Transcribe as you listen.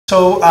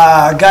So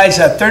guys,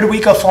 third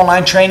week of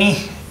online training,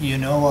 really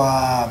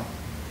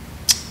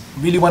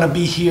want to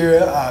be here,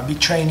 be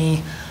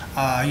training,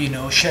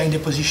 sharing the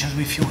positions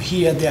with you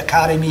here at the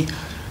academy,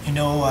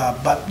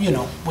 but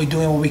we're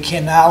doing what we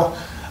can now,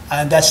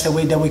 and that's the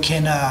way that we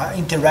can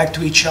interact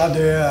with each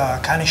other,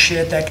 kind of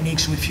share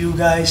techniques with you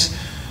guys.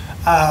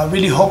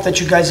 Really hope that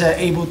you guys are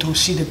able to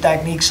see the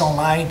techniques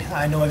online.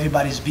 I know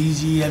everybody's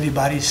busy,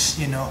 everybody's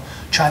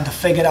trying to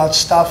figure out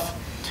stuff.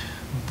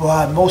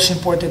 But most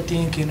important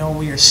thing,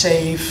 we are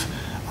safe,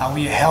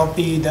 we are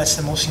healthy. That's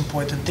the most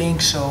important thing.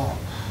 So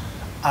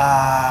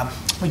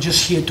we're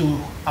just here to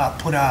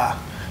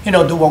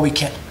do what we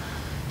can.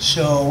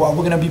 So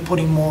we're gonna be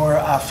putting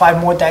more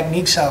 5 more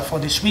techniques for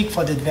this week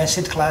for the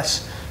advanced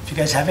class. If you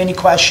guys have any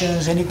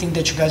questions, anything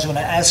that you guys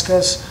wanna ask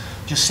us,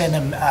 just send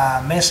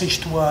a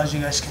message to us.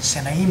 You guys can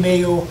send an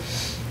email,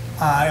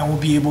 and we'll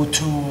be able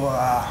to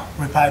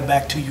reply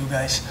back to you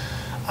guys.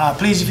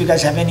 Please, if you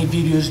guys have any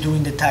videos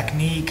doing the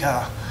technique,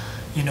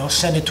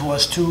 send it to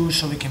us too,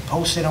 so we can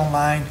post it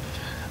online.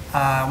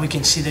 We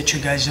can see that you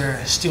guys are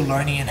still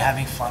learning and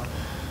having fun.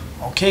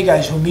 Okay,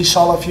 guys, we'll miss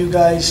all of you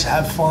guys.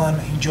 Have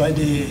fun, enjoy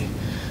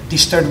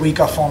this third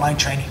week of online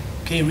training.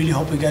 Okay, really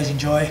hope you guys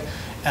enjoy.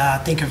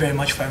 Thank you very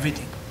much for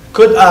everything.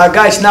 Good,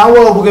 guys. Now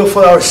we'll go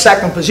for our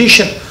second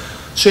position.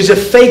 So it's a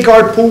fake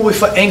guard pull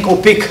with an ankle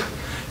pick.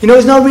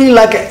 It's not really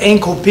like an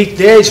ankle pick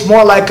there. It's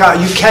more like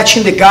you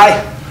catching the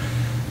guy.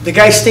 The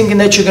guy's thinking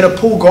that you're gonna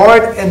pull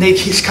guard, and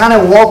he's kind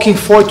of walking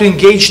forward to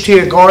engage to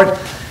your guard.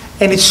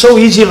 And it's so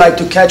easy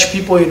to catch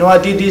people. I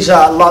did this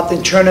a lot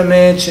in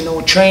tournaments,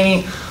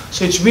 training.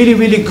 So it's really,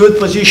 really good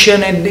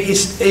position, and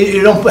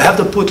you don't have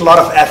to put a lot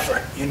of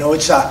effort.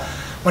 It's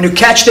when you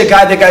catch the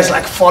guy's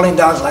like falling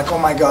down. It's like, oh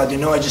my God,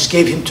 I just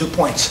gave him 2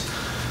 points.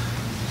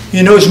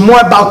 It's more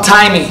about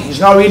timing. It's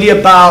not really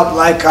about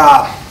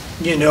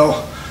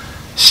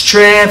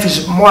strength.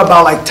 Is more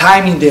about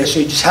timing there, so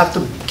you just have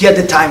to get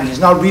the timing. It's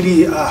not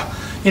really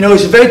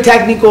it's very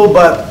technical,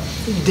 but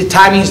the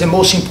timing is the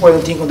most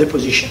important thing on the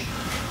position.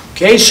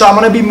 Okay, so I'm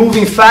going to be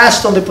moving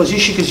fast on the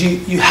position, because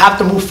you have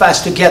to move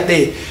fast to get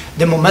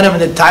the momentum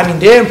and the timing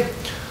there.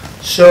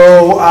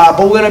 So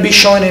but we're going to be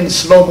showing in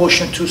slow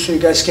motion too, so you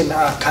guys can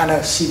kind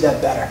of see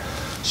that better.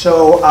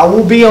 So I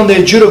will be on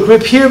the judo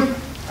grip here.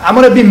 I'm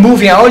going to be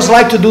moving. I always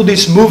like to do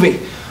this moving.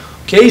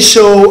 Okay,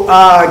 so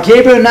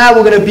Gabriel and I,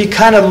 we're going to be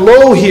kind of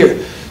low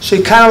here.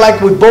 So kind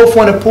of we both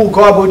want to pull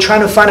guard, but we're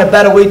trying to find a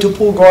better way to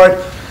pull guard.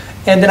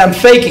 And then I'm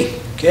faking.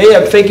 Okay,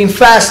 I'm faking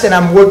fast, and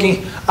I'm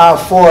working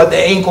for the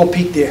ankle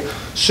pick there.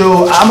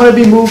 So I'm going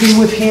to be moving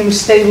with him,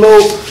 stay low.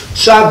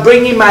 So I'm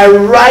bringing my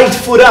right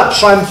foot up.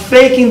 So I'm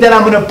faking that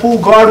I'm going to pull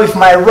guard with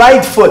my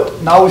right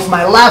foot, now with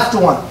my left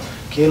one.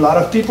 Okay, a lot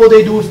of people,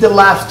 they do with the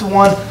left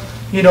one.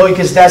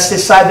 Because that's the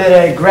side that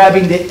I'm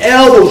grabbing the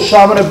elbow. So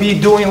I'm going to be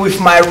doing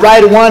with my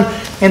right one,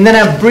 and then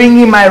I'm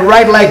bringing my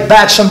right leg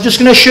back. So I'm just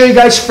going to show you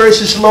guys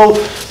first slow.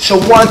 So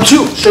 1,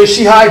 2. So you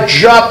see how I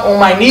drop on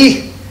my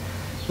knee?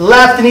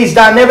 Left knee's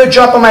down, never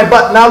drop on my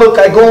butt. Now look,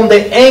 I go on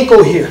the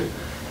ankle here.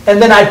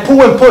 And then I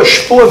pull and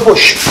push, pull and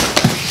push.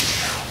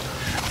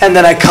 And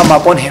then I come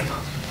up on him.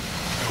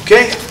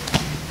 Okay?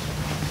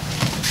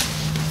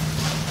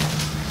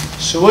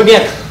 So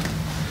again,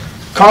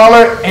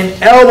 collar and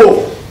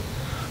elbow.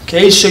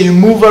 Okay, so you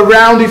move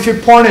around with your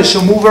partner,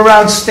 so move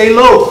around, stay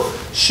low.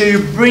 So you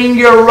bring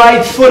your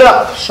right foot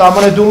up. So I'm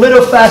going to do a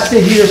little faster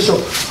here.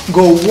 So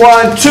go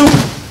 1, 2,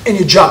 and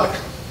you drop it.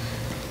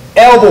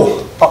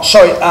 Elbow,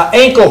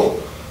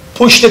 ankle,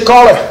 push the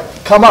collar,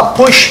 come up,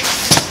 push,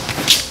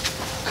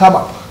 come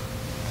up.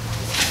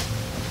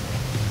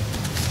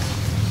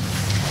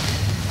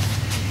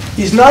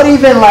 It's not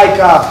even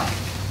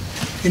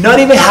you not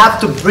even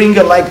have to bring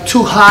it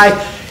too high.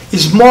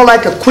 It's more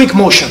like a quick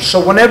motion.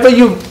 So whenever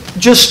you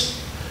just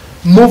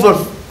move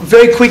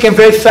very quick and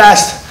very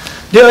fast,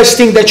 they always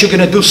think that you're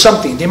going to do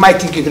something. They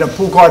might think you're going to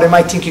pull guard. They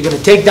might think you're going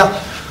to take down.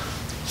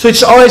 So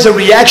it's always a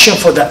reaction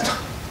for that.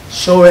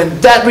 So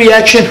in that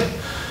reaction,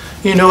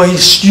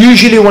 he's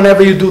usually,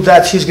 whenever you do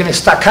that, he's going to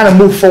start kind of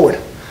move forward.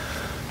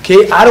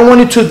 Okay, I don't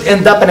want it to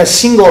end up in a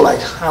single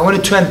leg. I want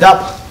it to end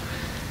up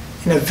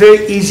in a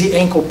very easy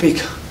ankle pick.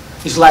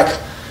 It's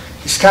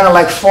he's kind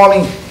of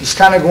falling. He's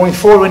kind of going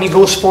forward. When he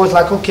goes forward,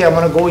 okay, I'm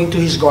going to go into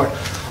his guard.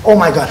 Oh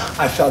my God,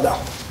 I fell down.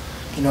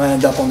 I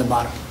end up on the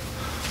bottom.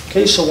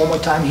 Okay, so one more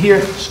time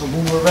here. So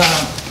move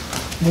around,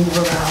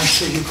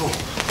 so you go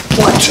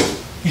 1, 2.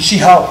 You see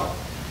how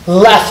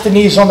left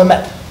knee is on the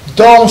mat.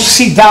 Don't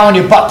sit down on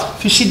your butt.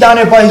 If you sit down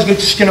on your butt, he's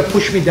just going to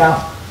push me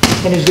down,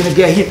 and he's going to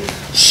get here.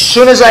 As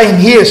soon as I'm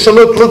here, so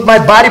look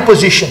my body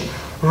position.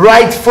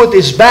 Right foot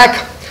is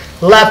back,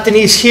 left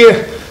knee is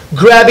here,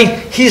 grabbing.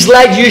 His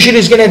leg usually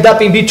is going to end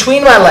up in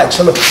between my legs.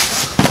 So look,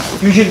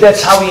 usually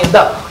that's how we end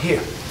up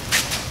here.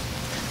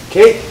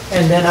 Okay,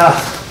 and then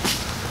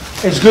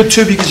it's good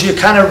too, because you're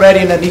kind of ready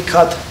in a knee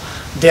cut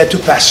there to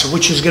pass,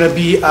 which is going to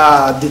be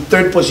the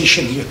third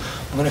position here.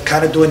 I'm going to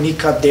kind of do a knee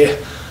cut there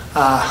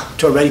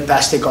to already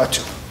pass the guard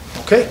too.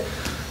 Okay,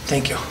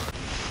 thank you.